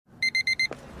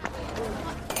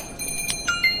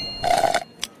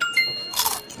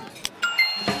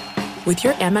With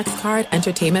your Amex card,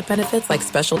 entertainment benefits like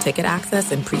special ticket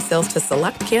access and pre-sales to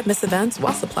select can't-miss events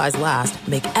while supplies last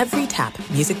make every tap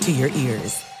music to your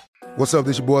ears. What's up,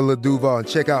 this your boy Lil Duval, and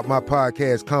check out my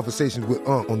podcast, Conversations with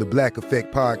Unc, on the Black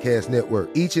Effect Podcast Network.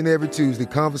 Each and every Tuesday,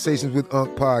 Conversations with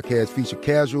Unc podcast feature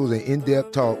casual and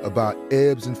in-depth talk about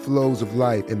ebbs and flows of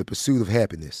life and the pursuit of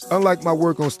happiness. Unlike my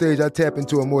work on stage, I tap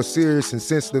into a more serious and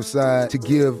sensitive side to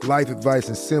give life advice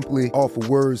and simply offer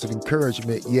words of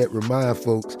encouragement, yet remind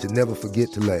folks to never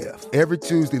forget to laugh. Every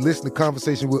Tuesday, listen to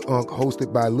Conversations with Unc,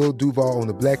 hosted by Lil Duval on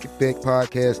the Black Effect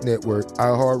Podcast Network,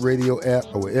 iHeartRadio app,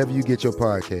 or wherever you get your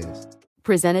podcasts.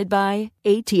 Presented by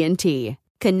AT&T.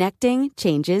 Connecting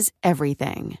changes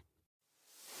everything.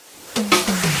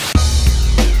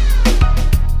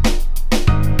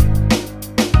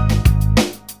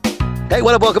 Hey,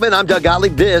 what up? Welcome in. I'm Doug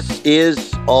Gottlieb. This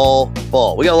is All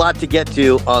Ball. We got a lot to get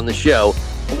to on the show.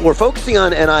 We're focusing on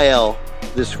NIL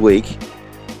this week.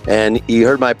 And you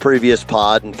heard my previous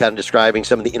pod and kind of describing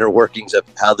some of the inner workings of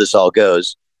how this all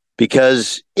goes.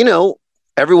 Because,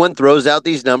 everyone throws out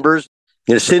these numbers.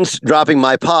 Since dropping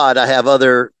my pod, I have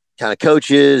other kind of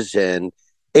coaches and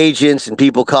agents and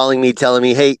people calling me, telling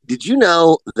me, hey, did you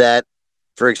know that,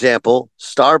 for example,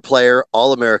 star player,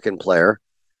 All-American player,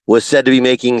 was said to be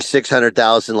making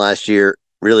 $600,000 last year,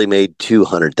 really made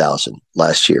 $200,000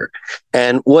 last year.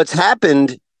 And what's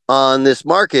happened on this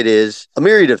market is a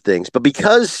myriad of things, but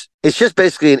because it's just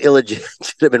basically an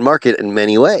illegitimate market in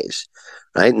many ways.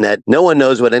 Right. And that no one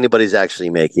knows what anybody's actually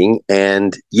making.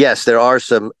 And yes, there are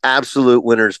some absolute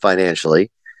winners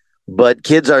financially, but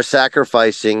kids are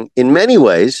sacrificing in many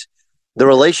ways the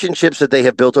relationships that they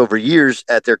have built over years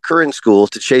at their current schools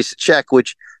to chase a check,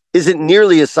 which isn't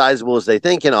nearly as sizable as they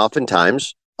think. And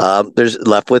oftentimes there's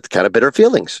left with kind of bitter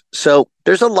feelings. So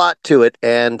there's a lot to it.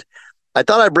 And I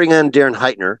thought I'd bring on Daren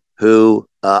Heitner, who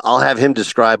I'll have him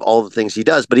describe all the things he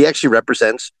does, but he actually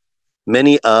represents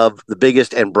many of the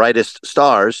biggest and brightest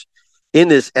stars in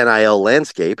this NIL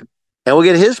landscape. And we'll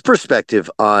get his perspective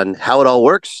on how it all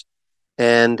works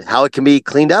and how it can be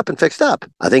cleaned up and fixed up.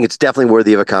 I think it's definitely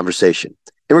worthy of a conversation.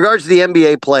 In regards to the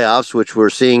NBA playoffs, which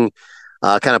we're seeing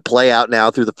kind of play out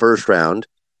now through the first round,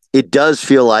 it does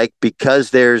feel like because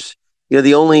there's,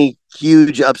 the only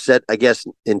huge upset, I guess,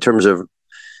 in terms of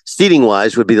seeding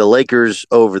wise would be the Lakers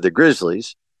over the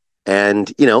Grizzlies.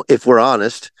 And, if we're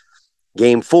honest,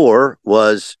 Game 4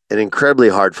 was an incredibly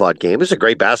hard-fought game. It was a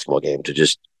great basketball game to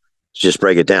just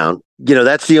break it down.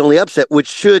 That's the only upset, which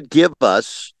should give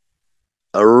us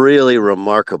a really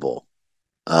remarkable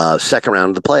second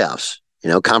round of the playoffs.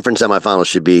 Conference semifinals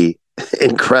should be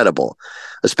incredible,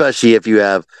 especially if you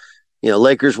have,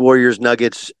 Lakers, Warriors,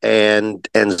 Nuggets, and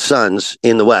Suns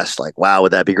in the West. Like, wow,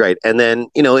 would that be great? And then,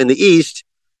 in the East,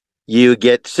 you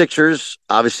get Sixers.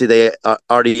 Obviously, they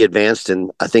already advanced, and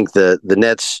I think the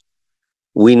Nets.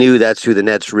 We knew that's who the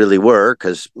Nets really were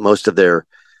because most of their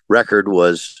record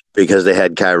was because they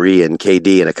had Kyrie and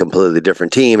KD and a completely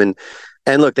different team. And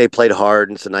look, they played hard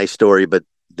and it's a nice story, but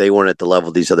they weren't at the level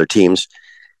of these other teams.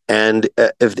 And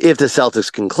if the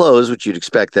Celtics can close, which you'd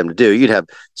expect them to do, you'd have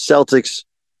Celtics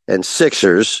and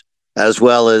Sixers as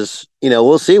well as,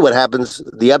 we'll see what happens.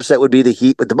 The upset would be the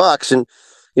Heat with the Bucks. And,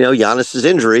 Giannis's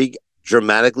injury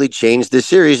dramatically changed this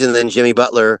series. And then Jimmy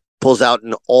Butler pulls out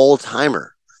an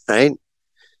all-timer, right?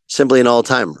 Simply an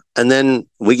all-timer. And then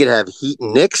we could have Heat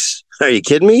and Knicks. Are you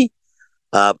kidding me?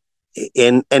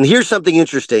 And here's something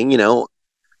interesting,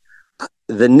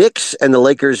 the Knicks and the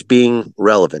Lakers being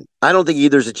relevant. I don't think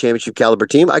either's a championship caliber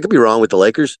team. I could be wrong with the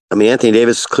Lakers. I mean, Anthony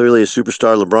Davis is clearly a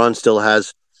superstar. LeBron still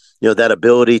has, that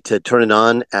ability to turn it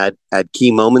on at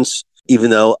key moments,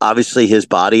 even though obviously his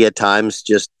body at times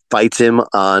just fights him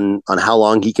on how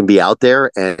long he can be out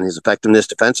there and his effectiveness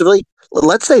defensively.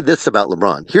 Let's say this about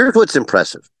LeBron. Here's what's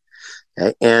impressive.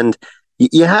 Okay? And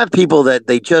you have people that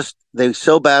they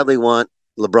so badly want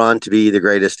LeBron to be the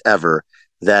greatest ever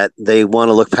that they want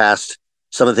to look past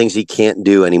some of the things he can't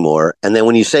do anymore. And then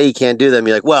when you say he can't do them,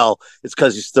 you're like, well, it's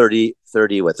because he's 38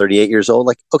 years old.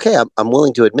 Like, okay, I'm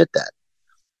willing to admit that.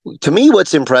 To me,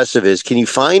 what's impressive is, can you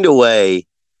find a way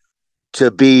to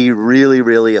be really,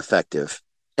 really effective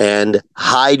and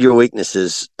hide your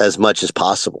weaknesses as much as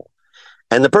possible?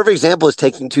 And the perfect example is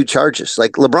taking 2 charges.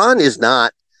 Like, LeBron is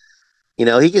not,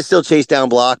 he can still chase down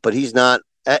block, but he's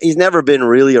never been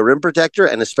really a rim protector,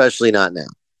 and especially not now.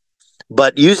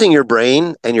 But using your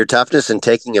brain and your toughness and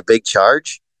taking a big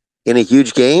charge in a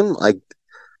huge game, like,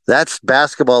 that's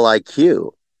basketball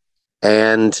IQ.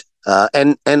 And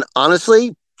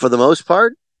honestly, for the most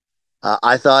part,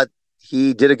 I thought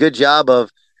he did a good job of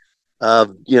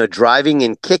driving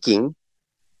and kicking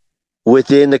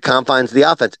within the confines of the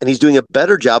offense. And he's doing a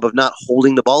better job of not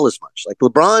holding the ball as much. Like,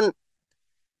 LeBron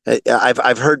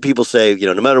I've heard people say,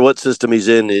 no matter what system he's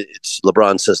in, it's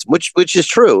LeBron's system, which is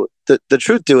true. The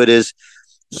truth to it is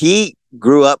he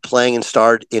grew up playing and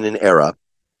starred in an era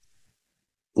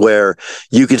where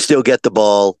you could still get the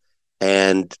ball,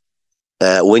 and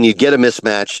when you get a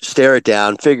mismatch, stare it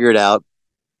down, figure it out,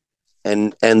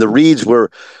 and the reads were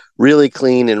really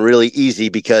clean and really easy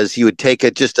because he would take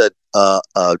just a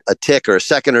tick or a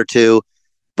second or two,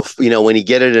 when he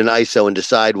get it in ISO and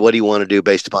decide what he want to do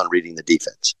based upon reading the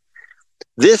defense.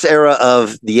 This era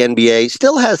of the NBA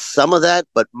still has some of that,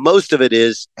 but most of it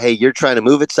is, hey, you're trying to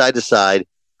move it side to side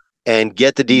and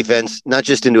get the defense not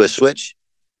just into a switch,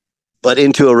 but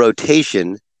into a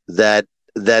rotation that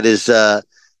is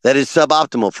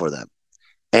suboptimal for them.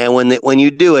 And when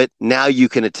you do it, now you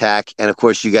can attack, and of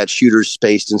course you got shooters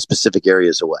spaced in specific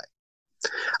areas away.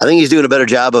 I think he's doing a better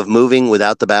job of moving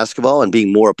without the basketball and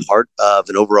being more a part of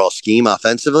an overall scheme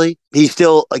offensively. He's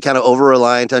still kind of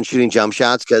over-reliant on shooting jump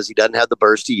shots because he doesn't have the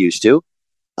burst he used to.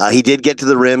 He did get to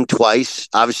the rim twice.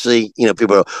 Obviously,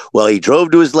 people are, well, he drove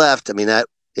to his left. I mean,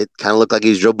 it kind of looked like he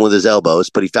was dribbling with his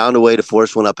elbows, but he found a way to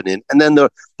force one up and in. And then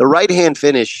the right-hand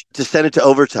finish to send it to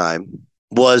overtime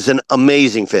was an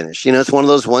amazing finish. It's one of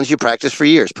those ones you practice for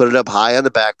years. Put it up high on the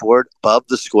backboard, above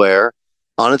the square,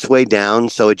 on its way down,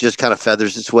 so it just kind of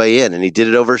feathers its way in, and he did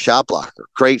it over a shot blocker.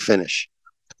 Great finish.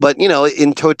 But,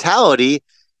 in totality,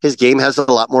 his game has a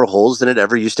lot more holes than it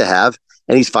ever used to have,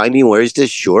 and he's finding ways to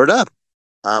shore it up.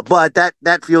 But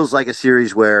that feels like a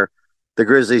series where the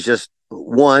Grizzlies just,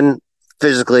 one,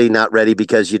 physically not ready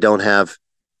because you don't have,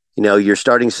 your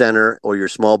starting center or your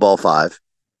small ball five,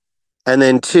 and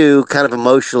then two, kind of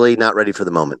emotionally not ready for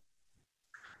the moment.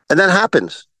 And that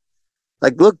happens.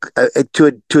 Like, look, to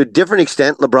a different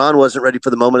extent, LeBron wasn't ready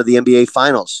for the moment of the NBA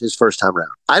Finals his first time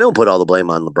around. I don't put all the blame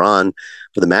on LeBron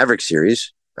for the Mavericks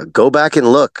series. Go back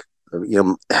and look.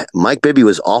 Mike Bibby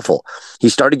was awful. He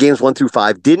started games 1 through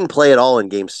 5, didn't play at all in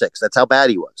game 6. That's how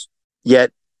bad he was.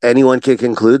 Yet anyone can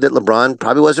conclude that LeBron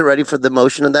probably wasn't ready for the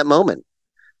emotion of that moment.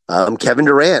 Kevin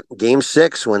Durant, game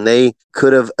 6, when they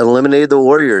could have eliminated the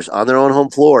Warriors on their own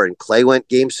home floor, and Clay went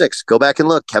game 6. Go back and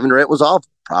look. Kevin Durant was awful.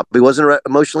 Probably wasn't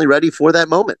emotionally ready for that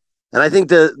moment. And I think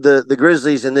the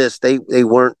Grizzlies in this, they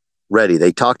weren't ready.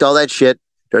 They talked all that shit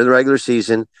during the regular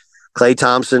season. Klay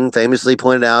Thompson famously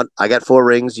pointed out, I got 4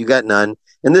 rings, you got none.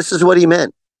 And this is what he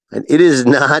meant. And it is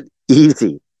not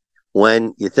easy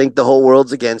when you think the whole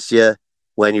world's against you,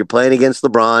 when you're playing against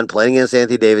LeBron, playing against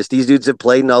Anthony Davis. These dudes have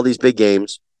played in all these big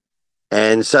games.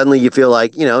 And suddenly you feel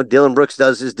like, Dillon Brooks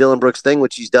does his Dillon Brooks thing,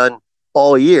 which he's done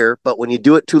all year. But when you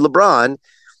do it to LeBron,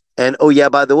 and, oh, yeah,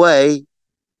 by the way,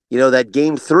 that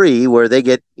game 3 where they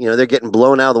get, they're getting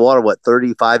blown out of the water,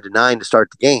 35-9 to start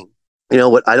the game.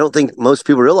 What I don't think most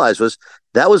people realize was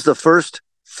that was the first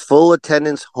full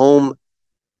attendance home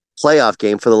playoff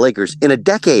game for the Lakers in a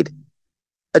decade,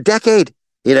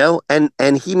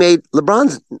 and he made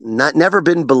LeBron's never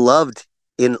been beloved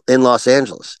in Los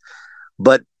Angeles.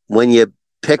 But when you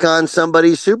pick on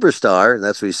somebody's superstar, and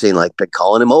that's what you've seen, like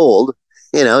calling him old,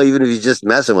 even if he's just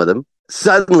messing with him,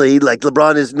 suddenly, like,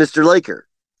 LeBron is Mr. Laker.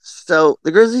 So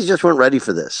the Grizzlies just weren't ready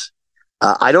for this.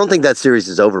 I don't think that series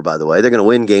is over, by the way. They're going to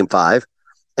win game 5,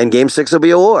 and game 6 will be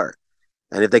a war.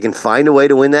 And if they can find a way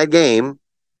to win that game,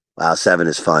 wow, 7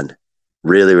 is fun.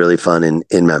 Really, really fun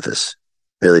in Memphis.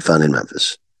 Really fun in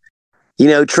Memphis.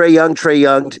 Trae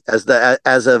Young,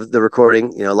 as of the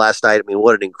recording, last night,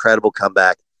 what an incredible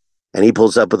comeback. And he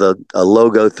pulls up with a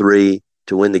logo 3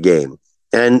 to win the game.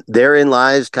 And therein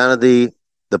lies kind of the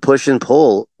push and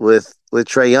pull with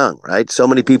Trae Young, right? So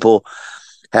many people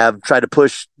have tried to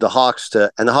push the Hawks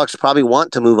and the Hawks probably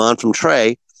want to move on from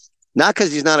Trae, not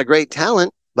because he's not a great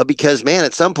talent, but because, man,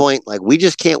 at some point, like, we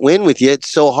just can't win with you.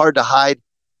 It's so hard to hide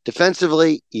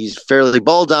defensively. He's fairly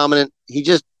ball dominant.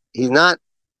 He's not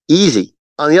easy.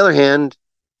 On the other hand,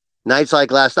 nights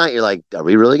like last night, you're like, are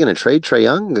we really going to trade Trae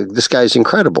Young? This guy's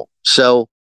incredible. So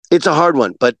it's a hard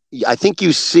one, but I think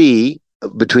you see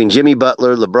between Jimmy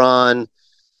Butler, LeBron,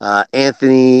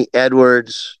 Anthony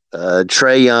Edwards,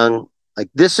 Trae Young, like,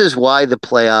 this is why the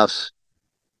playoffs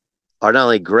are not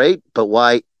only great, but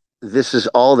why this is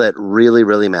all that really,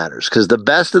 really matters. Because the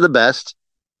best of the best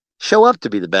show up to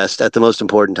be the best at the most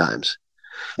important times.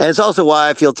 And it's also why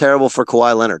I feel terrible for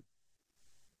Kawhi Leonard.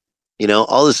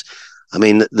 All this,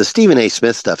 the Stephen A.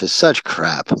 Smith stuff is such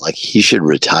crap. Like, he should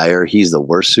retire. He's the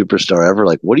worst superstar ever.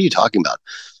 Like, what are you talking about?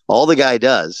 All the guy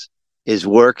does is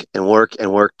work and work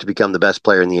and work to become the best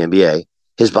player in the NBA.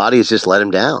 His body has just let him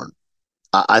down.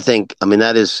 I think,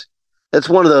 that's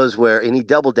one of those where, and he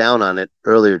doubled down on it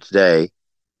earlier today,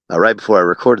 right before I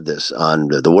recorded this, on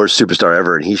the worst superstar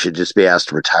ever, and he should just be asked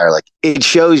to retire. Like, it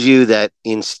shows you that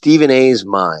in Stephen A's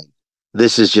mind,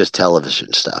 this is just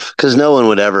television stuff, because no one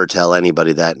would ever tell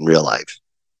anybody that in real life,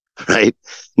 right?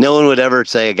 No one would ever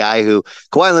say a guy who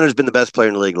Kawhi Leonard's been the best player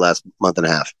in the league the last month and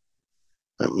a half.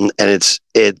 And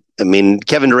I mean,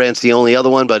 Kevin Durant's the only other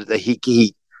one, but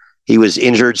he was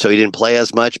injured, so he didn't play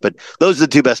as much. But those are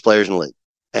the two best players in the league.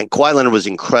 And Kawhi Leonard was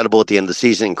incredible at the end of the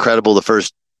season, incredible the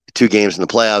first two games in the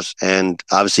playoffs, and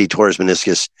obviously tore his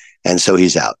meniscus, and so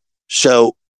he's out.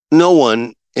 So no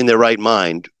one in their right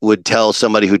mind would tell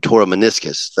somebody who tore a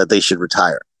meniscus that they should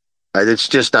retire. Right? It's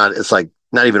just not, it's like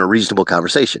not even a reasonable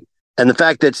conversation. And the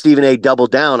fact that Stephen A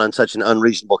doubled down on such an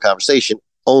unreasonable conversation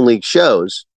only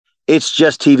shows it's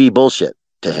just TV bullshit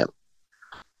to him.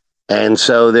 And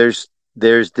so there's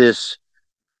this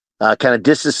kind of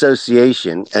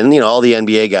disassociation, and all the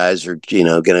NBA guys are going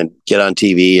to get on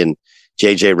TV and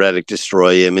JJ Redick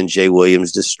destroy him and Jay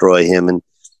Williams destroy him and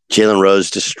Jalen Rose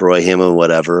destroy him and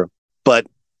whatever. But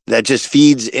that just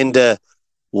feeds into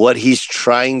what he's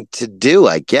trying to do,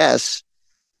 I guess.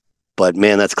 But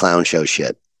man, that's clown show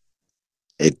shit.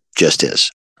 It just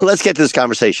is. Let's get to this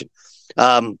conversation.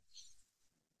 I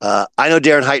know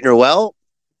Daren Heitner well.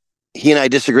 He and I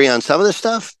disagree on some of this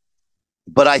stuff,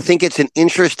 but I think it's an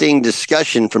interesting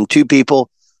discussion from two people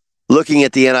looking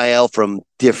at the NIL from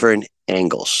different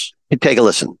angles. Take a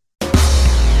listen.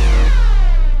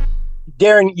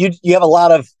 Daren, you have a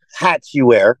lot of hats you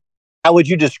wear. How would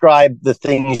you describe the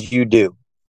things you do?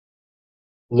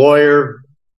 Lawyer,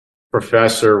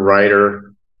 professor,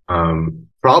 writer,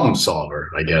 problem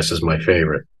solver, I guess, is my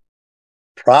favorite.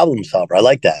 Problem solver. I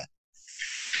like that.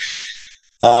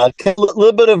 A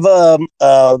little bit of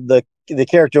the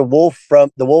character Wolf from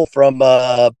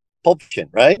Pulp Fiction,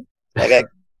 right? Like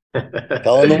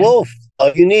calling the wolf.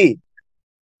 All you need.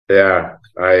 Yeah,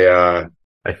 I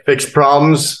fix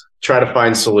problems, try to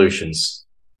find solutions.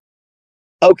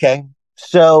 Okay,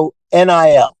 so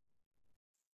NIL.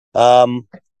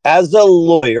 As a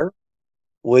lawyer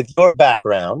with your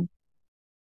background,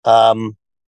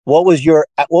 what was your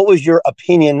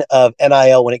opinion of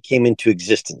NIL when it came into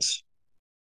existence?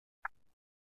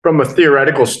 From a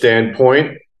theoretical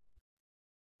standpoint,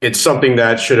 it's something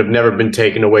that should have never been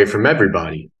taken away from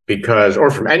everybody or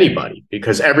from anybody,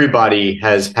 because everybody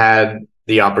has had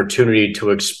the opportunity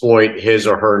to exploit his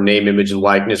or her name, image, and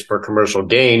likeness for commercial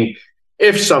gain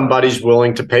if somebody's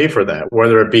willing to pay for that,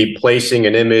 whether it be placing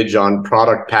an image on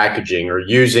product packaging or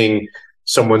using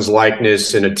someone's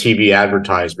likeness in a TV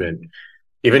advertisement,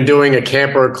 even doing a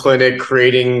camp or a clinic,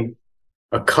 creating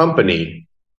a company,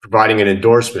 providing an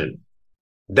endorsement.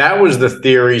 That was the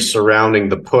theory surrounding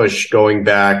the push going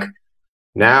back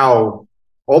now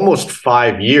almost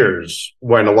 5 years,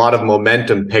 when a lot of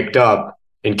momentum picked up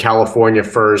in California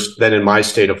first, then in my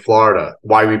state of Florida,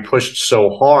 why we pushed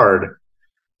so hard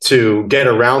to get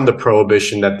around the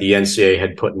prohibition that the NCAA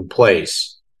had put in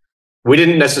place. We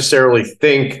didn't necessarily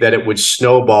think that it would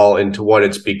snowball into what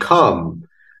it's become,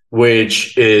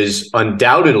 which is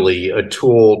undoubtedly a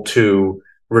tool to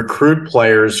recruit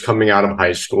players coming out of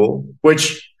high school,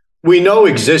 which we know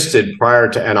existed prior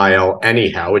to NIL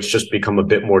anyhow. It's just become a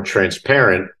bit more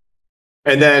transparent.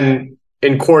 And then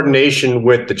in coordination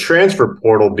with the transfer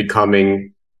portal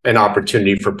becoming an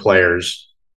opportunity for players,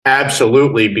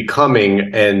 absolutely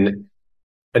becoming an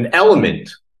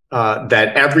element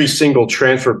that every single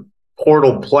transfer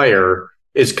portal player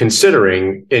is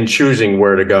considering in choosing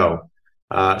where to go.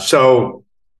 So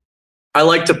I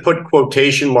like to put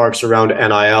quotation marks around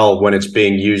NIL when it's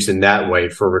being used in that way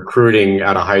for recruiting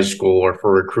at a high school or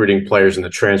for recruiting players in the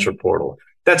transfer portal.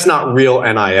 That's not real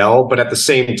NIL, but at the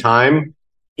same time,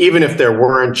 even if there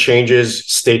weren't changes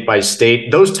state by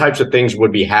state, those types of things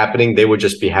would be happening. They would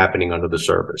just be happening under the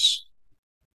surface.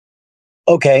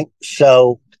 Okay,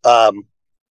 so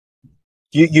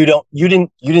you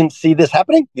didn't see this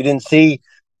happening? You didn't see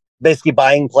basically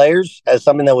buying players as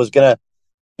something that was going to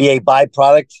be a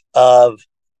byproduct of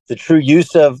the true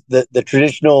use of the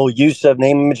traditional use of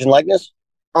name, image, and likeness?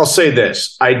 I'll say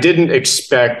this. I didn't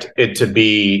expect it to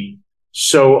be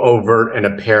so overt and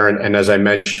apparent, and as I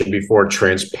mentioned before,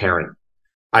 transparent.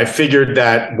 I figured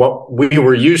that what we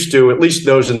were used to, at least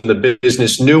those in the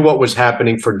business, knew what was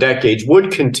happening for decades,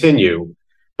 would continue,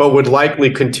 but would likely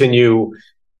continue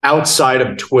outside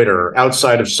of Twitter,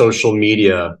 outside of social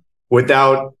media,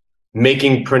 without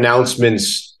making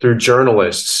pronouncements through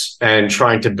journalists and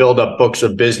trying to build up books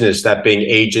of business, that being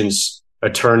agents,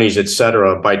 attorneys, et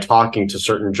cetera, by talking to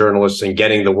certain journalists and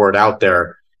getting the word out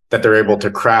there that they're able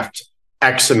to craft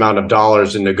X amount of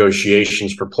dollars in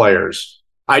negotiations for players.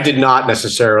 I did not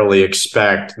necessarily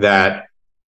expect that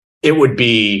it would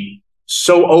be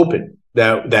so open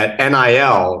that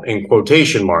NIL, in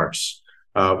quotation marks,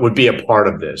 would be a part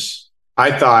of this.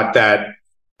 I thought that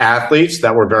athletes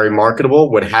that were very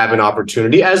marketable would have an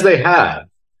opportunity, as they have,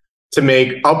 to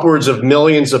make upwards of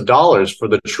millions of dollars for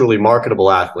the truly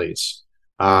marketable athletes.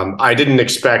 I didn't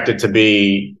expect it to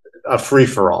be a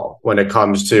free-for-all when it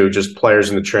comes to just players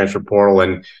in the transfer portal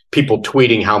and people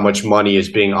tweeting how much money is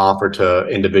being offered to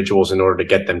individuals in order to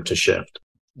get them to shift.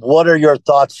 What are your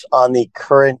thoughts on the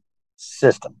current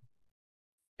system?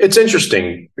 It's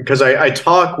interesting because I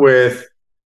talk with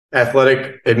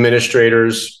athletic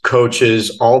administrators,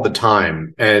 coaches all the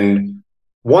time. And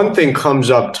one thing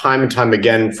comes up time and time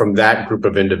again from that group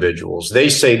of individuals. They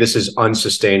say this is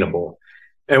unsustainable.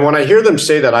 And when I hear them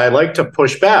say that, I like to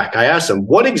push back. I ask them,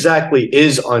 what exactly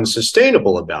is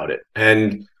unsustainable about it?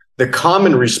 And the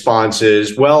common response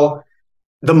is, well,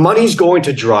 the money's going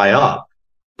to dry up.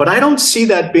 But I don't see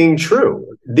that being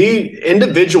true. The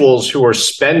individuals who are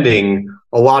spending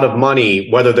a lot of money,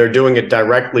 whether they're doing it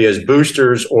directly as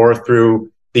boosters or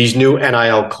through these new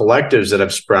NIL collectives that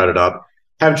have sprouted up,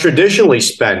 have traditionally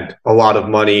spent a lot of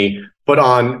money, but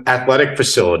on athletic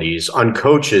facilities, on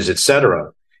coaches, et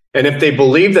cetera. And if they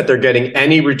believe that they're getting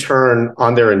any return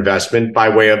on their investment by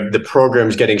way of the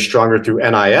programs getting stronger through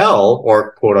NIL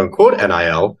or quote unquote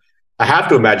NIL, I have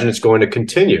to imagine it's going to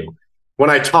continue. When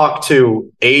I talk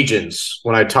to agents,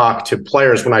 when I talk to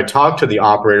players, when I talk to the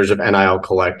operators of NIL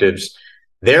collectives,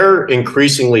 they're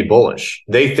increasingly bullish.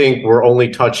 They think we're only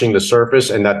touching the surface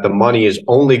and that the money is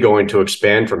only going to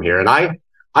expand from here. And I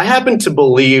happen to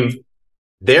believe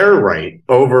they're right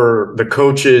over the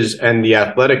coaches and the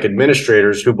athletic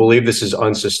administrators who believe this is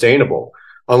unsustainable.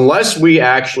 Unless we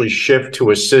actually shift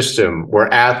to a system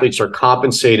where athletes are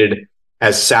compensated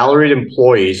as salaried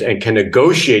employees and can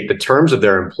negotiate the terms of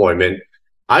their employment,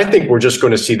 I think we're just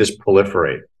going to see this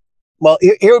proliferate. Well,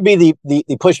 here would be the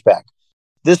pushback.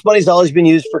 This money's always been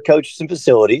used for coaches and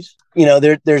facilities. You know,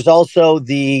 there's also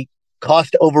the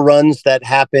cost overruns that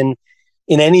happen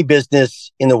in any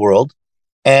business in the world.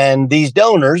 And these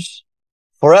donors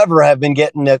forever have been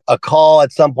getting a call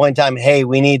at some point in time, hey,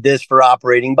 we need this for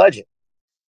operating budget.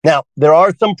 Now, there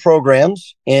are some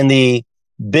programs in the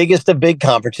biggest of big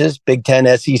conferences, Big Ten,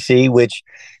 SEC, which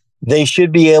they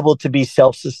should be able to be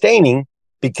self-sustaining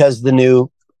because of the new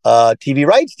TV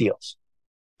rights deals.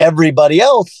 Everybody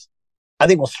else, I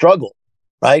think, will struggle,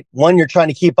 right? One, you're trying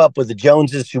to keep up with the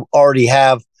Joneses who already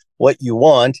have what you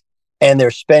want, and they're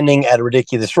spending at a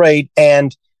ridiculous rate.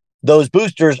 And those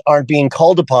boosters aren't being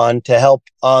called upon to help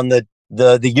on the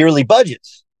yearly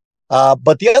budgets.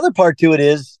 But the other part to it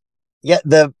is,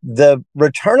 the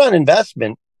return on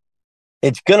investment,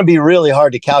 it's going to be really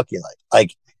hard to calculate.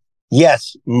 Like,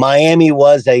 yes, Miami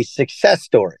was a success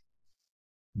story,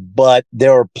 but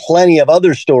there are plenty of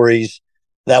other stories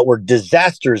that were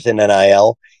disasters in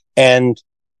NIL. And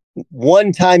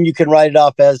one time you can write it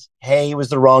off as, hey, it was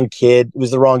the wrong kid. It was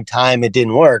the wrong time. It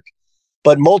didn't work.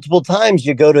 But multiple times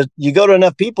you go to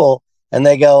enough people and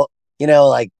they go,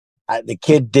 the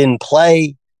kid didn't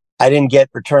play. I didn't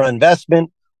get return on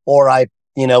investment, or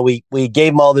we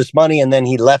gave him all this money and then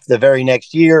he left the very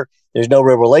next year. There's no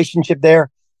real relationship there.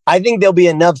 I think there'll be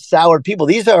enough soured people.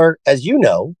 These are, as you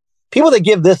know, people that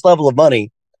give this level of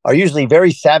money are usually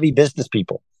very savvy business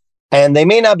people. And they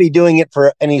may not be doing it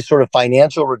for any sort of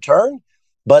financial return,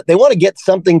 but they want to get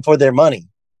something for their money.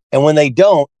 And when they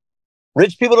don't,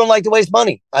 rich people don't like to waste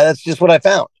money. That's just what I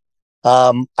found.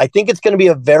 I think it's going to be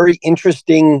a very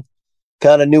interesting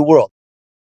kind of new world.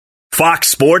 Fox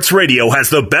Sports Radio has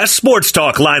the best sports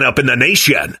talk lineup in the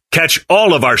nation. Catch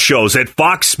all of our shows at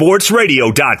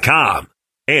foxsportsradio.com.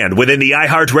 And within the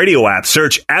iHeartRadio app,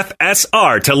 search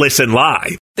FSR to listen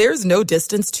live. There's no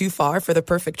distance too far for the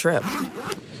perfect trip.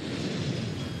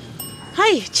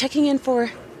 Hi, checking in for...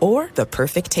 Or the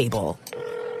perfect table.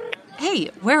 Hey,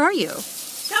 where are you?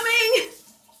 Coming!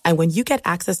 And when you get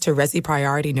access to Resi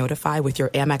Priority Notify with your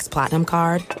Amex Platinum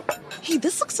card... Hey,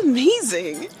 this looks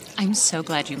amazing. I'm so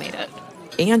glad you made it.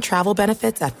 And travel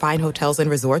benefits at fine hotels and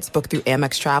resorts booked through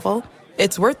Amex Travel,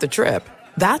 it's worth the trip.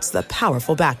 That's the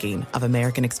powerful backing of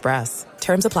American Express.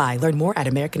 Terms apply. Learn more at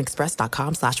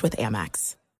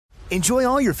americanexpress.com/withAmex. Enjoy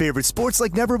all your favorite sports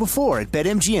like never before at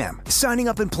BetMGM. Signing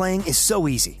up and playing is so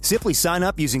easy. Simply sign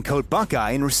up using code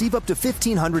Buckeye and receive up to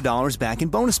 $1,500 back in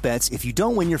bonus bets if you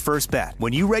don't win your first bet.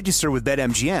 When you register with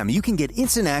BetMGM, you can get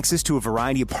instant access to a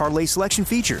variety of parlay selection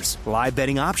features, live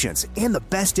betting options, and the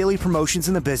best daily promotions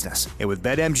in the business. And with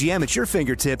BetMGM at your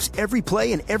fingertips, every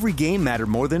play and every game matter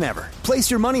more than ever.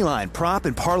 Place your moneyline, prop,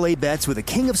 and parlay bets with the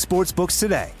king of sportsbooks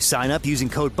today. Sign up using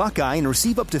code Buckeye and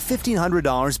receive up to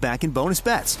 $1,500 back in bonus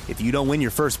bets if you don't win your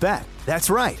first bet. That's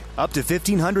right, up to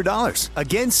 $1,500.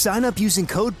 Again, sign up using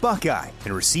code Buckeye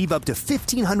and receive up to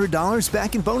 $1,500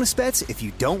 back in bonus bets if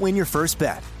you don't win your first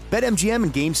bet. BetMGM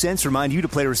and GameSense remind you to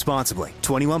play responsibly.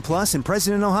 21 plus and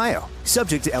present in Ohio.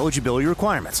 Subject to eligibility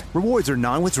requirements. Rewards are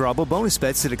non-withdrawable bonus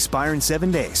bets that expire in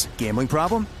 7 days. Gambling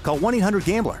problem? Call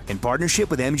 1-800-GAMBLER in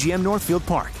partnership with MGM Northfield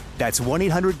Park. That's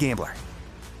 1-800-GAMBLER.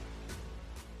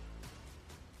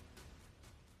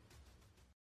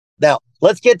 Now,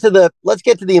 let's get to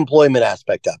the employment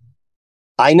aspect of it.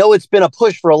 I know it's been a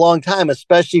push for a long time,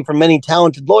 especially for many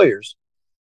talented lawyers.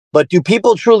 But do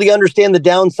people truly understand the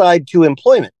downside to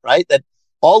employment, right? That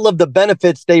all of the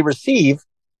benefits they receive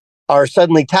are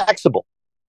suddenly taxable.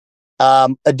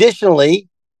 Additionally,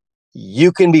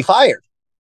 you can be fired.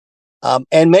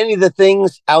 And many of the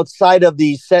things outside of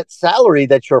the set salary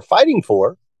that you're fighting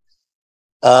for,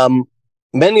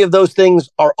 many of those things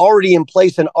are already in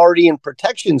place and already in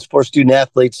protections for student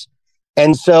athletes.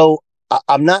 And so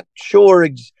I'm not sure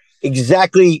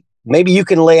exactly, maybe you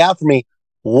can lay out for me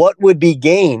what would be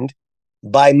gained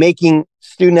by making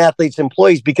student athletes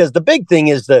employees, because the big thing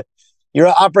is that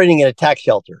you're operating in a tax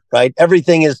shelter, right?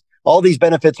 All these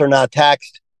benefits are not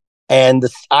taxed. And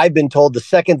I've been told the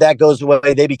second that goes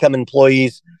away, they become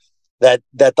employees, that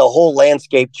the whole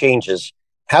landscape changes.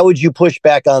 How would you push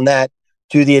back on that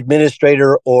to the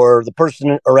administrator or the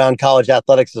person around college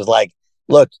athletics is like,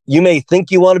 look, you may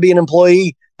think you want to be an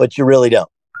employee, but you really don't?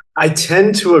 I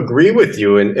tend to agree with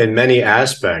you in many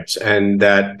aspects, and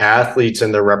that athletes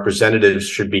and their representatives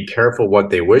should be careful what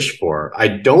they wish for. I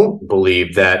don't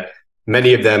believe that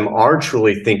many of them are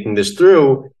truly thinking this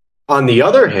through. On the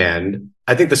other hand,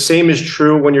 I think the same is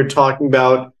true when you're talking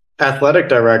about athletic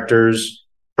directors,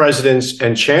 presidents,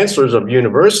 and chancellors of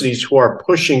universities who are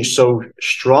pushing so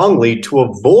strongly to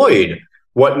avoid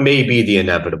what may be the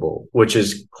inevitable, which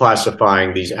is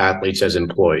classifying these athletes as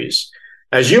employees.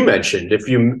 As you mentioned, if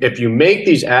you make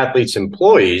these athletes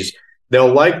employees,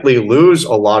 they'll likely lose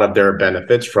a lot of their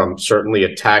benefits from certainly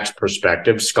a tax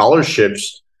perspective.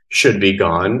 Scholarships should be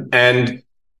gone. And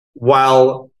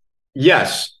while,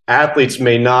 yes, athletes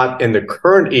may not in the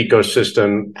current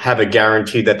ecosystem have a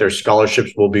guarantee that their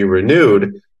scholarships will be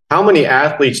renewed, how many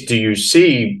athletes do you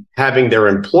see having their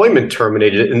employment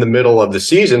terminated in the middle of the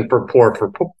season for poor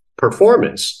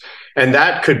performance? And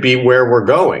that could be where we're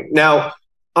going. Now,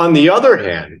 on the other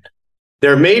hand,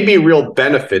 there may be real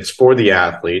benefits for the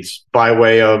athletes by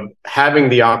way of having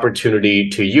the opportunity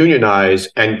to unionize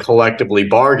and collectively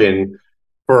bargain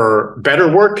for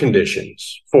better work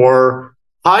conditions, for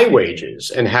high wages,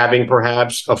 and having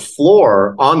perhaps a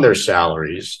floor on their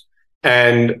salaries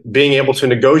and being able to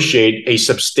negotiate a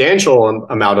substantial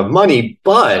amount of money.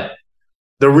 But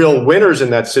the real winners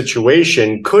in that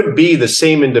situation could be the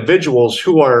same individuals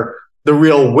who are the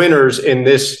real winners in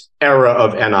this era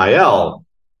of NIL,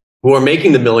 who are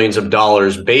making the millions of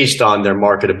dollars based on their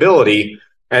marketability.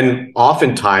 And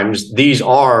oftentimes these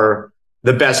are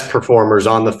the best performers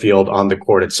on the field, on the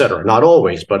court, et cetera. Not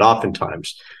always, but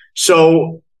oftentimes.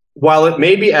 So while it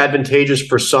may be advantageous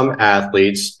for some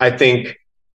athletes, I think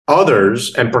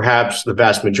others, and perhaps the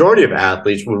vast majority of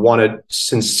athletes, would want to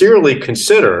sincerely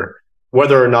consider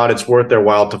whether or not it's worth their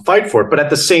while to fight for it. But at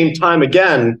the same time,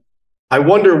 again, I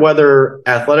wonder whether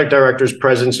athletic directors,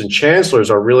 presidents, and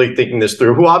chancellors are really thinking this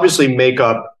through, who obviously make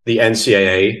up the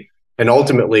NCAA and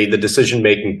ultimately the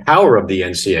decision-making power of the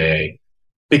NCAA.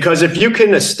 Because if you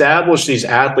can establish these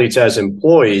athletes as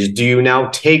employees, do you now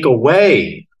take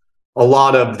away a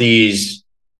lot of these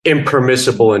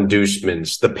impermissible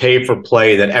inducements, the pay for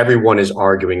play that everyone is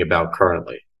arguing about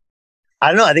currently? I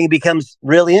don't know. I think it becomes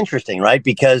really interesting, right?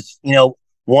 Because,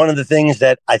 one of the things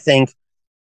that I think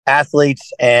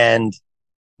athletes and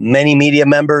many media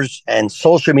members and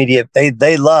social media,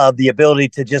 they love the ability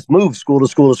to just move school to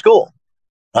school to school.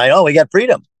 Right? Oh, we got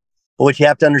freedom. But what you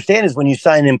have to understand is when you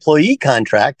sign an employee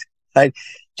contract, right,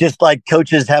 just like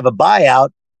coaches have a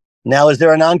buyout, now is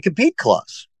there a non-compete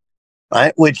clause?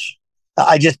 Right? Which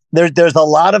there's a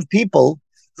lot of people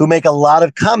who make a lot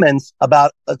of comments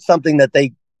about something that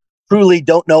they truly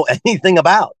don't know anything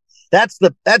about. That's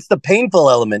the painful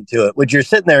element to it, which you're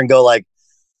sitting there and go like,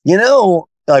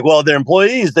 well, they're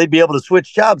employees, they'd be able to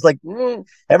switch jobs. Like,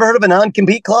 ever heard of a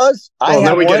non-compete clause? Well,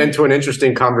 then we get into an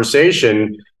interesting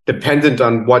conversation dependent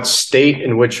on what state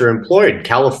in which you're employed.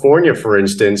 California, for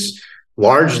instance,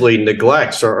 largely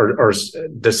neglects or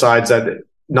decides that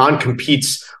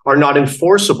non-competes are not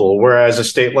enforceable, whereas a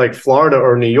state like Florida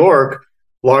or New York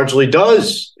largely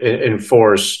does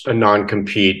enforce a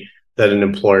non-compete that an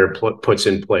employer puts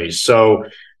in place. So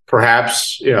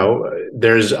perhaps,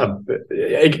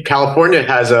 California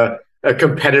has a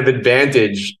competitive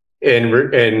advantage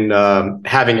in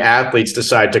having athletes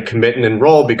decide to commit and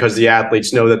enroll because the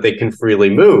athletes know that they can freely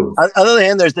move. On the other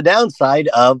hand, there's the downside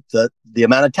of the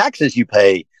amount of taxes you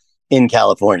pay in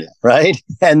California, right?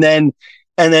 And then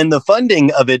the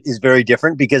funding of it is very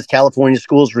different because California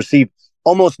schools receive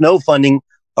almost no funding,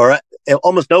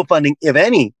 if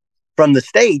any, from the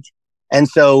state. And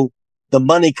so the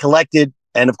money collected,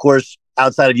 and of course,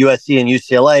 outside of USC and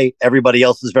UCLA, everybody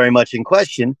else is very much in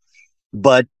question.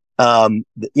 But,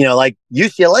 like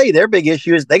UCLA, their big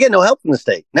issue is they get no help from the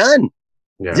state. None.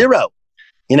 Yeah. Zero.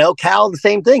 Cal, the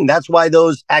same thing. That's why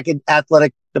those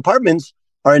athletic departments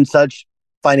are in such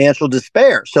financial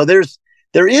despair. So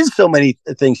there is so many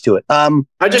things to it.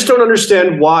 I just don't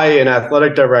understand why an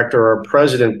athletic director or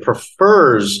president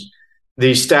prefers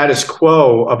the status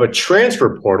quo of a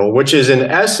transfer portal, which is in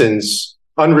essence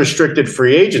unrestricted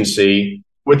free agency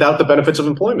without the benefits of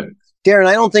employment. Daren,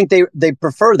 I don't think they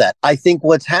prefer that. I think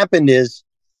what's happened is,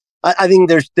 I think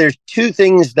there's two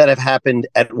things that have happened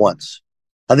at once.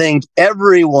 I think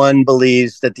everyone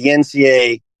believes that the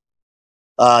NCAA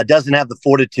doesn't have the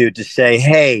fortitude to say,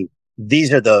 hey,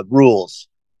 these are the rules,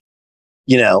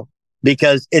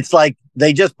 because it's like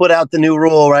they just put out the new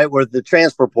rule, right, where the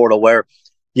transfer portal, where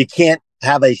you can't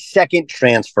have a second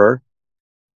transfer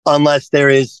unless there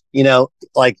is,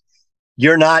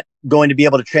 you're not going to be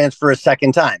able to transfer a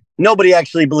second time. Nobody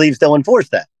actually believes they'll enforce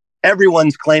that.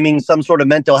 Everyone's claiming some sort of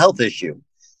mental health issue,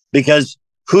 because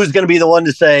who's going to be the one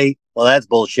to say, well, that's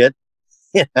bullshit.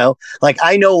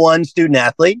 I know one student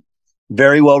athlete,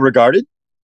 very well regarded,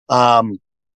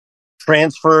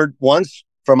 transferred once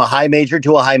from a high major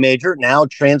to a high major, now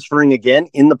transferring again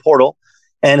in the portal,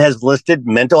 and has listed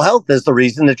mental health as the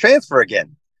reason to transfer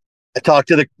again. I talked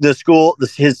to the school,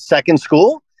 his second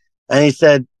school, and he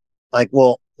said,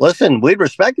 well, listen, we'd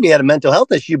respect if he had a mental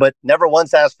health issue, but never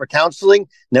once asked for counseling,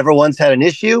 never once had an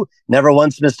issue, never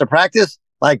once missed a practice.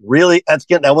 Really,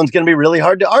 that one's going to be really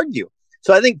hard to argue.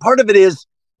 So I think part of it is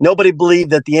nobody believed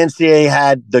that the NCAA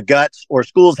had the guts, or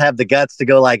schools have the guts to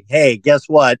go hey, guess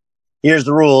what? Here's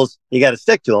the rules. You got to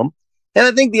stick to them. And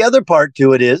I think the other part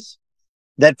to it is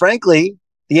that, frankly,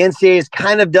 the NCAA has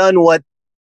kind of done what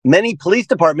many police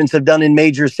departments have done in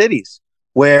major cities,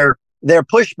 where their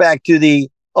pushback to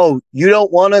you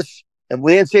don't want us, and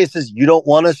the NCAA says you don't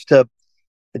want us to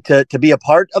be a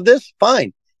part of this,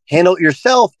 fine. Handle it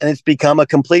yourself, and it's become a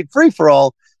complete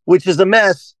free-for-all, which is a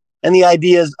mess. And the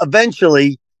idea is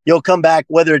eventually you'll come back,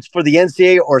 whether it's for the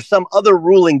NCAA or some other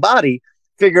ruling body,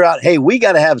 figure out, hey, we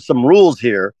got to have some rules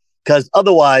here, because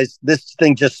otherwise this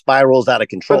thing just spirals out of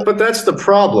control. But that's the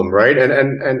problem, right?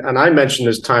 And I mention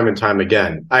this time and time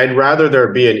again. I'd rather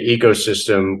there be an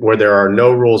ecosystem where there are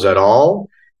no rules at all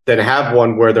than have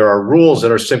one where there are rules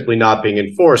that are simply not being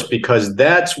enforced, because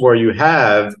that's where you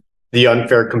have the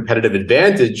unfair competitive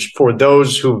advantage for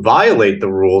those who violate the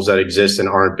rules that exist and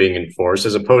aren't being enforced,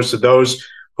 as opposed to those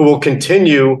who will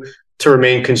continue to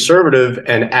remain conservative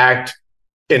and act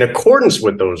in accordance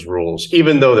with those rules,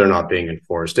 even though they're not being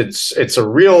enforced. It's a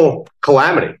real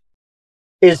calamity.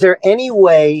 Is there any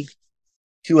way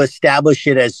to establish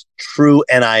it as true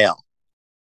NIL?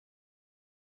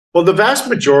 Well, the vast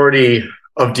majority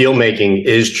of deal making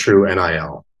is true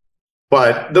NIL.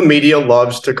 But the media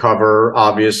loves to cover,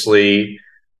 obviously,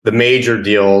 the major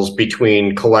deals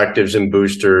between collectives and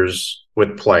boosters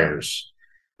with players.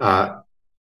 The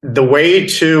way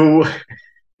to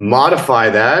modify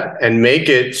that and make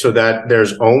it so that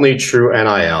there's only true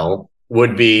NIL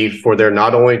would be for there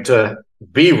not only to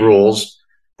be rules,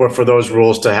 but for those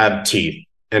rules to have teeth,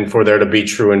 and for there to be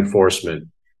true enforcement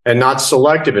and not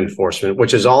selective enforcement,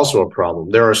 which is also a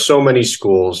problem. There are so many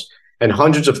schools and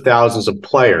hundreds of thousands of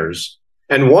players.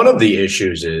 And one of the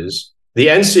issues is the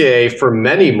NCAA for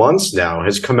many months now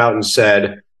has come out and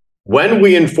said, when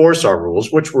we enforce our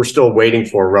rules, which we're still waiting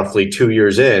for roughly 2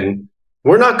 years in,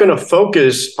 we're not going to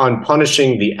focus on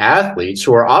punishing the athletes,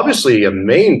 who are obviously a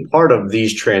main part of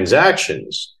these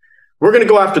transactions. We're going to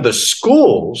go after the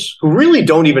schools, who really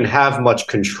don't even have much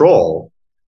control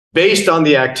based on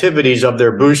the activities of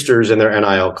their boosters and their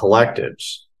NIL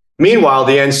collectives. Meanwhile,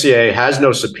 the NCAA has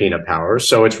no subpoena power,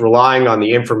 so it's relying on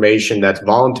the information that's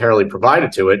voluntarily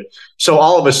provided to it. So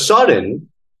all of a sudden,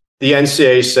 the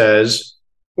NCAA says,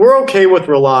 we're okay with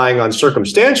relying on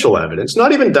circumstantial evidence,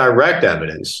 not even direct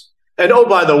evidence. And oh,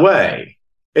 by the way,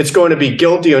 it's going to be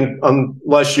guilty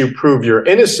unless you prove your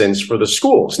innocence for the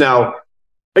schools. Now,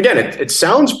 again, it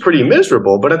sounds pretty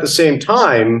miserable, but at the same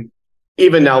time,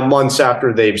 even now months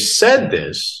after they've said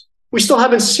this, we still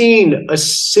haven't seen a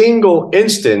single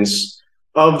instance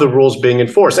of the rules being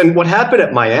enforced. And what happened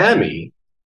at Miami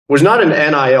was not an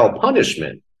NIL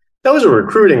punishment. That was a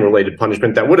recruiting-related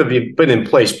punishment that would have been in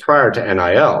place prior to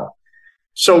NIL.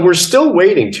 So we're still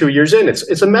waiting 2 years in.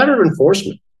 It's a matter of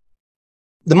enforcement.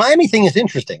 The Miami thing is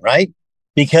interesting, right?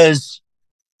 Because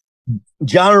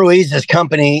John Ruiz's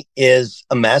company is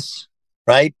a mess,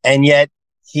 right? And yet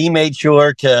he made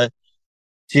sure to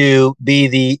be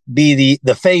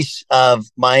the face of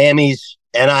Miami's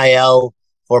NIL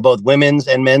for both women's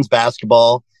and men's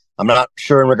basketball. I'm not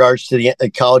sure in regards to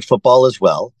the college football as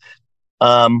well.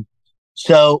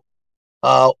 So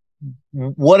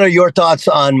what are your thoughts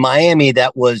on Miami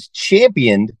that was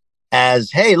championed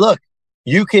as, hey, look,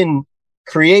 you can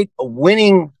create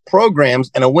winning programs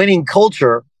and a winning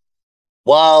culture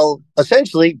while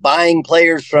essentially buying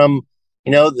players from,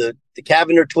 the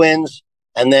Cavender twins,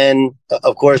 and then,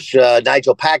 of course,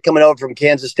 Nigel Pack coming over from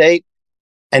Kansas State.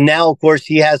 And now, of course,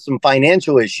 he has some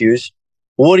financial issues.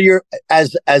 What are your,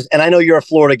 and I know you're a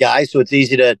Florida guy, so it's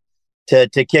easy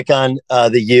to kick on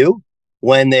the U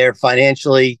when they're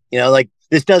financially,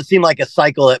 this does seem like a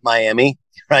cycle at Miami,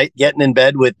 right? Getting in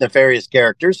bed with nefarious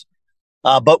characters.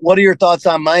 But what are your thoughts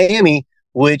on Miami,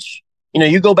 which,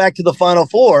 you go back to the Final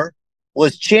Four,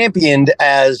 was championed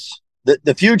as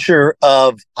the future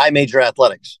of high major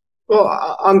athletics?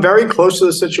 Well, I'm very close to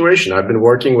the situation. I've been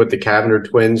working with the Cavender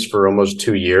twins for almost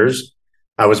 2 years.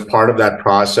 I was part of that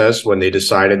process when they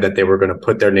decided that they were going to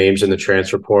put their names in the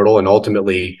transfer portal and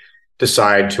ultimately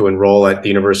decide to enroll at the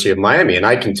University of Miami. And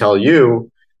I can tell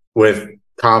you with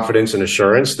confidence and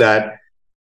assurance that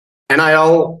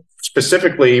NIL,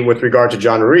 specifically with regard to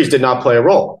John Ruiz, did not play a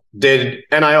role. Did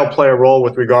NIL play a role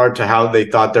with regard to how they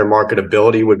thought their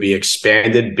marketability would be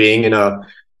expanded being in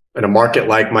a market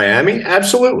like Miami?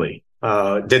 Absolutely.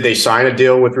 Did they sign a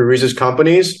deal with Ruiz's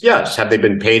companies? Yes. Have they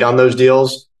been paid on those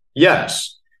deals?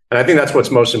 Yes. And I think that's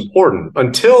what's most important.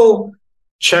 Until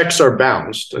checks are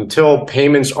bounced, until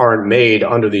payments aren't made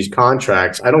under these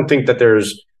contracts, I don't think that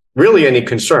there's really any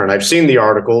concern. I've seen the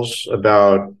articles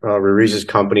about Ruiz's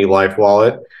company, Life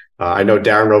Wallet. I know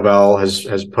Daren Rovell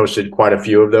has posted quite a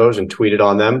few of those and tweeted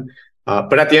on them.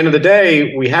 But at the end of the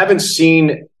day, we haven't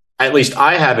seen, at least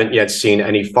I haven't yet seen,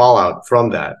 any fallout from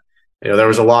that. There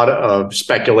was a lot of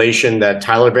speculation that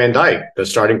Tyler Van Dyke, the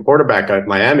starting quarterback at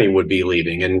Miami, would be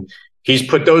leaving, and he's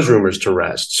put those rumors to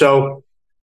rest. So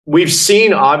we've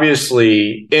seen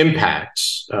obviously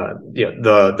impacts.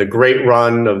 The great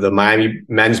run of the Miami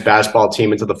men's basketball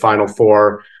team into the Final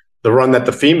Four, the run that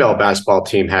the female basketball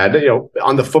team had.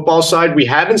 On the football side, we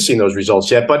haven't seen those results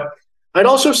yet. But I'd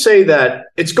also say that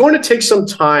it's going to take some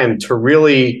time to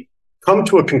really come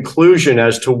to a conclusion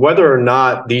as to whether or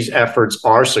not these efforts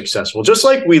are successful. Just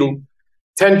like we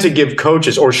tend to give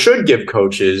coaches, or should give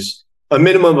coaches, a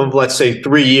minimum of, let's say,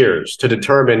 3 years to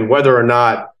determine whether or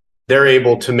not they're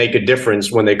able to make a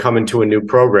difference when they come into a new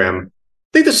program. I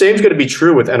think the same is going to be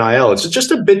true with NIL. It's just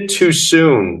a bit too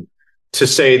soon to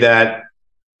say that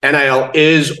NIL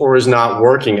is or is not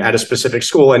working at a specific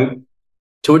school. And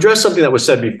to address something that was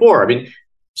said before,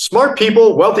 smart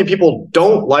people, wealthy people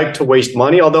don't like to waste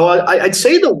money, although I'd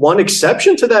say the one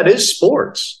exception to that is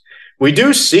sports. We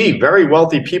do see very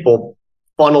wealthy people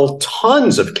funnel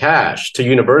tons of cash to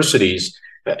universities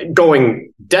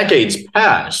going decades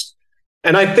past.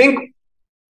 And I think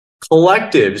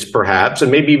collectives, perhaps,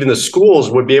 and maybe even the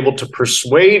schools would be able to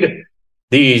persuade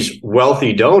these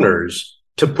wealthy donors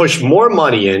to push more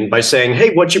money in by saying,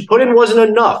 hey, what you put in wasn't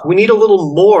enough. We need a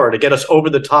little more to get us over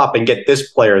the top and get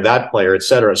this player, that player, et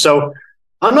cetera. So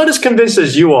I'm not as convinced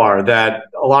as you are that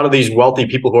a lot of these wealthy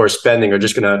people who are spending are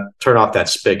just going to turn off that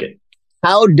spigot.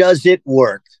 How does it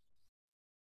work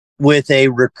with a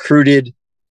recruited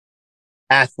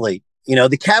athlete?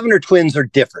 The Cavender twins are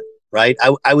different, right?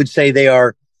 I would say they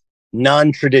are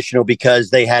non-traditional because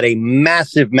they had a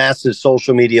massive, massive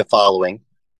social media following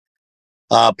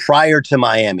prior to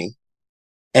Miami,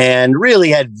 and really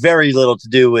had very little to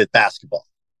do with basketball,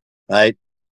 right?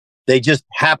 They just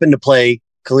happened to play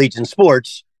collegiate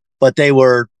sports, but they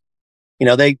were,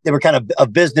 they were kind of a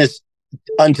business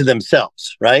unto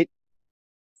themselves, right?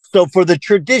 So for the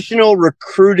traditional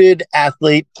recruited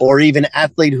athlete, or even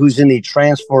athlete who's in the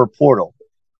transfer portal,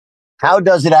 how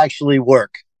does it actually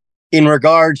work in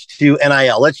regards to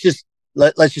NIL? Let's just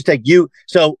take you.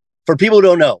 So for people who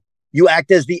don't know, you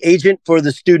act as the agent for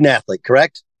the student athlete,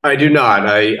 correct? I do not.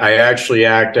 I actually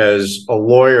act as a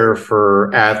lawyer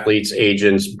for athletes,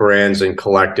 agents, brands, and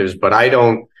collectives, but I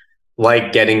don't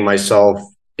like getting myself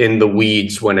in the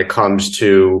weeds when it comes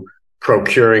to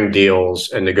procuring deals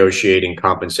and negotiating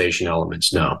compensation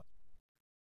elements. No.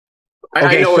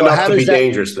 I know so enough to be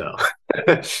dangerous, though.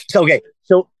 Okay.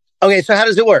 So how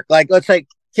does it work? Like, let's say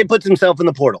kid puts himself in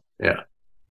the portal. Yeah.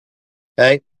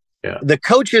 Okay. Yeah. The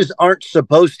coaches aren't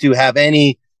supposed to have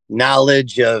any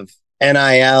knowledge of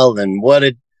NIL and what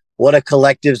a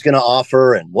collective is going to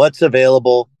offer and what's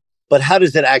available. but how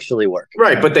does it actually work?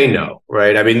 Right, but they know,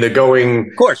 right? I mean, the going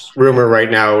of course rumor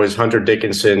right now is Hunter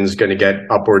Dickinson's going to get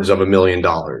upwards of $1 million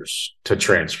to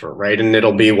transfer, right? And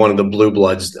it'll be one of the blue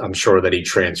bloods, I'm sure, that he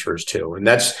transfers to. And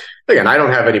that's, again, I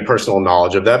don't have any personal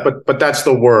knowledge of that, but that's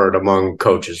the word among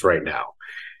coaches right now.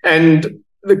 And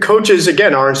the coaches,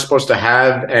 again, aren't supposed to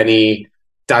have any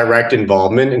direct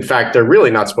involvement. In fact, they're really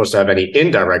not supposed to have any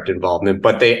indirect involvement,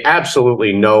 but they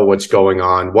absolutely know what's going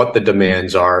on, what the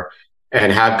demands are,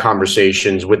 and have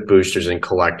conversations with boosters and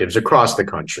collectives across the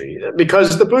country,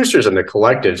 because the boosters and the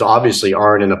collectives obviously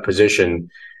aren't in a position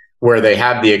where they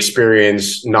have the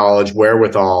experience, knowledge,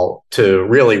 wherewithal to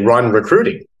really run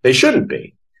recruiting. They shouldn't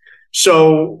be.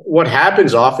 So what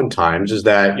happens oftentimes is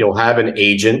that you'll have an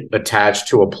agent attached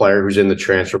to a player who's in the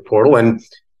transfer portal. And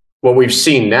what we've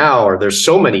seen now are there's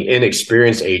so many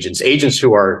inexperienced agents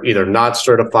who are either not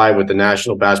certified with the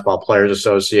National Basketball Players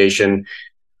Association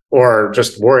or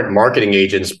just weren't marketing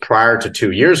agents prior to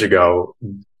 2 years ago,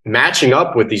 matching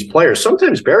up with these players,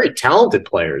 sometimes very talented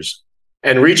players,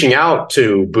 and reaching out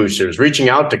to boosters, reaching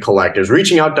out to collectives,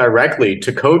 reaching out directly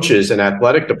to coaches and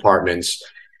athletic departments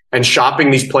and shopping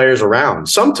these players around,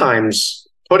 sometimes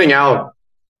putting out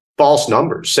false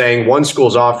numbers, saying one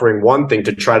school's offering one thing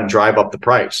to try to drive up the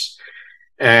price.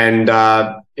 And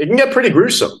it can get pretty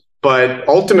gruesome. But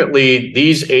ultimately,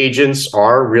 these agents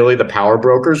are really the power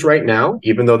brokers right now,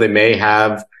 even though they may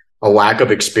have a lack of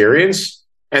experience.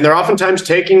 And they're oftentimes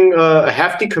taking a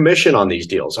hefty commission on these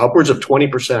deals, upwards of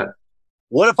 20%.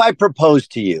 What if I propose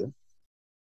to you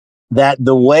that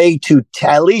the way to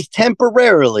at least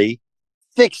temporarily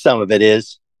fix some of it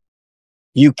is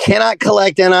you cannot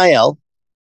collect NIL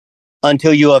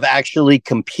until you have actually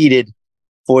competed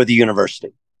for the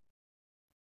university?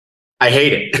 I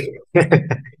hate it.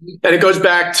 And it goes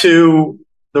back to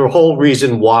the whole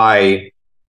reason why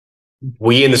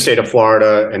we in the state of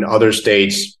Florida and other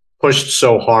states pushed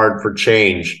so hard for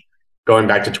change going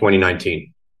back to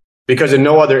 2019. Because in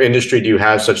no other industry do you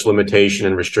have such limitation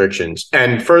and restrictions.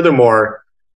 And furthermore,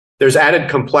 there's added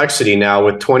complexity now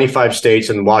with 25 states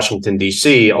and Washington,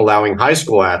 D.C. allowing high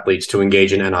school athletes to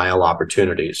engage in NIL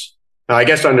opportunities. Now, I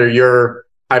guess under your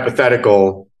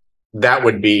hypothetical, that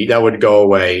would go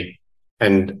away.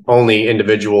 And only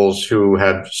individuals who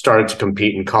have started to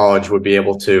compete in college would be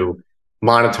able to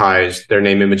monetize their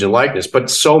name, image, and likeness.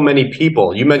 But so many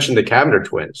people, you mentioned the Kavner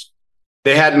twins,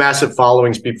 they had massive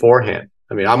followings beforehand.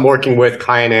 I mean, I'm working with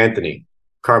Kyan Anthony,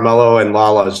 Carmelo and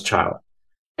Lala's child,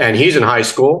 and he's in high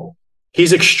school.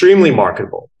 He's extremely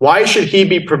marketable. Why should he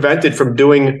be prevented from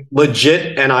doing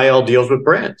legit NIL deals with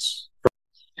brands?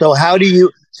 So how do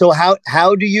you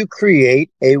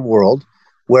create a world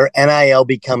where NIL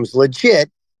becomes legit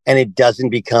and it doesn't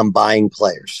become buying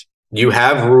players? You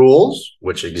have rules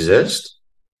which exist,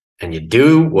 and you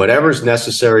do whatever's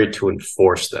necessary to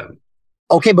enforce them.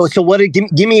 Okay, but so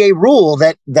give me a rule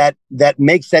that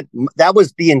makes that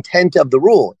was the intent of the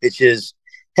rule, which is,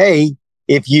 hey,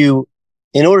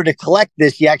 in order to collect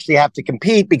this, you actually have to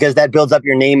compete because that builds up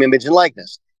your name, image, and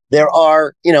likeness. There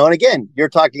are, and again, you're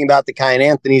talking about the Kyan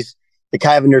Anthonys, the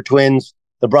Kavner twins,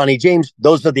 the Bronny James.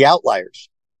 Those are the outliers.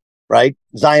 Right?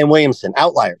 Zion Williamson,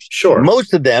 outliers. Sure.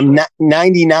 Most of them,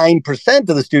 99%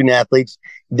 of the student athletes,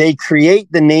 they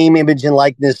create the name, image, and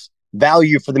likeness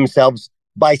value for themselves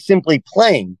by simply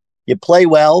playing. You play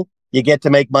well, you get to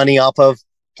make money off of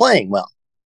playing well,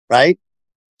 right?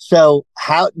 So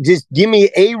just give me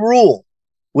a rule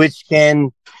which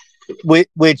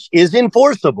is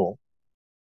enforceable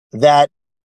that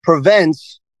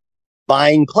prevents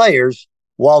buying players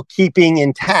while keeping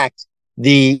intact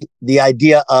the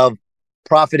idea of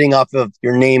profiting off of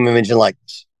your name, image, and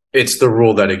likeness. It's the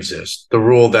rule that exists. The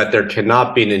rule that there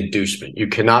cannot be an inducement. You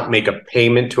cannot make a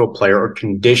payment to a player or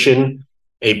condition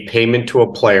a payment to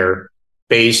a player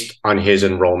based on his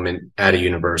enrollment at a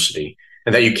university,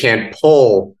 and that you can't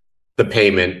pull the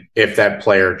payment if that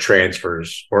player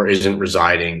transfers or isn't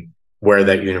residing where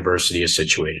that university is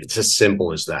situated. It's as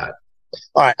simple as that.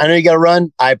 All right. I know you got to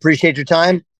run. I appreciate your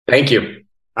time. Thank you.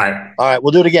 All right.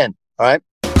 We'll do it again. All right.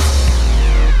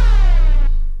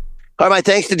 All right. My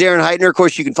thanks to Daren Heitner. Of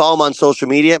course, you can follow him on social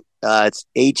media. It's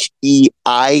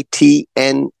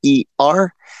Heitner.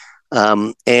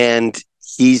 And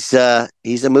he's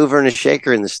a mover and a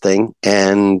shaker in this thing.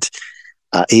 And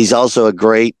he's also a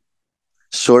great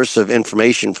source of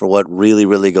information for what really,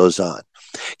 really goes on.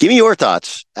 Give me your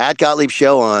thoughts at Gottlieb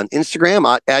Show on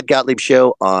Instagram, at Gottlieb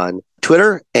Show on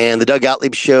Twitter, and the Doug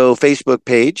Gottlieb Show Facebook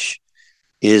page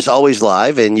is always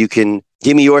live. And you can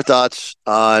give me your thoughts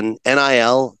on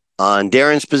NIL, on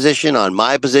Daren's position, on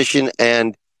my position,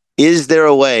 and is there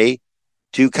a way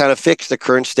to kind of fix the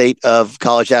current state of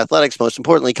college athletics, most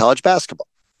importantly, college basketball?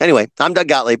 Anyway, I'm Doug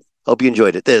Gottlieb. Hope you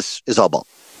enjoyed it. This is All Ball.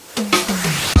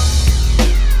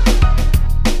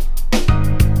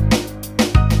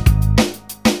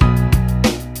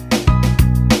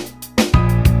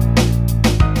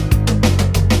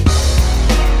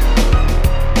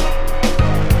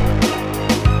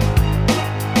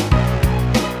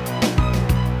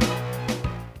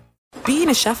 Being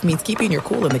a chef means keeping your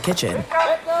cool in the kitchen.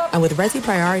 And with Resi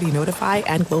Priority Notify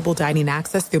and Global Dining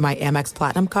Access through my Amex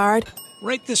Platinum card,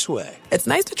 right this way. It's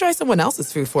nice to try someone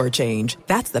else's food for a change.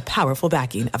 That's the powerful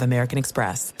backing of American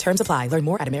Express. Terms apply. Learn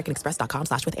more at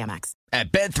americanexpress.com/withAmex.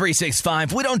 At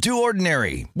Bet365, we don't do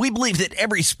ordinary. We believe that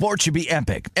every sport should be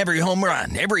epic. Every home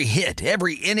run, every hit,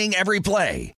 every inning, every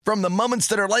play. From the moments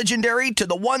that are legendary to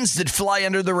the ones that fly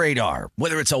under the radar.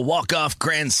 Whether it's a walk-off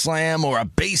grand slam or a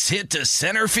base hit to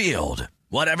center field.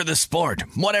 Whatever the sport,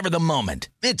 whatever the moment,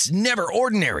 it's never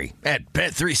ordinary at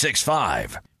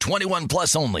Bet365. 21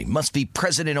 plus only. Must be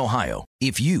present in Ohio.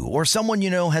 If you or someone you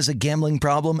know has a gambling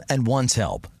problem and wants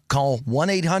help, call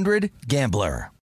 1-800-GAMBLER.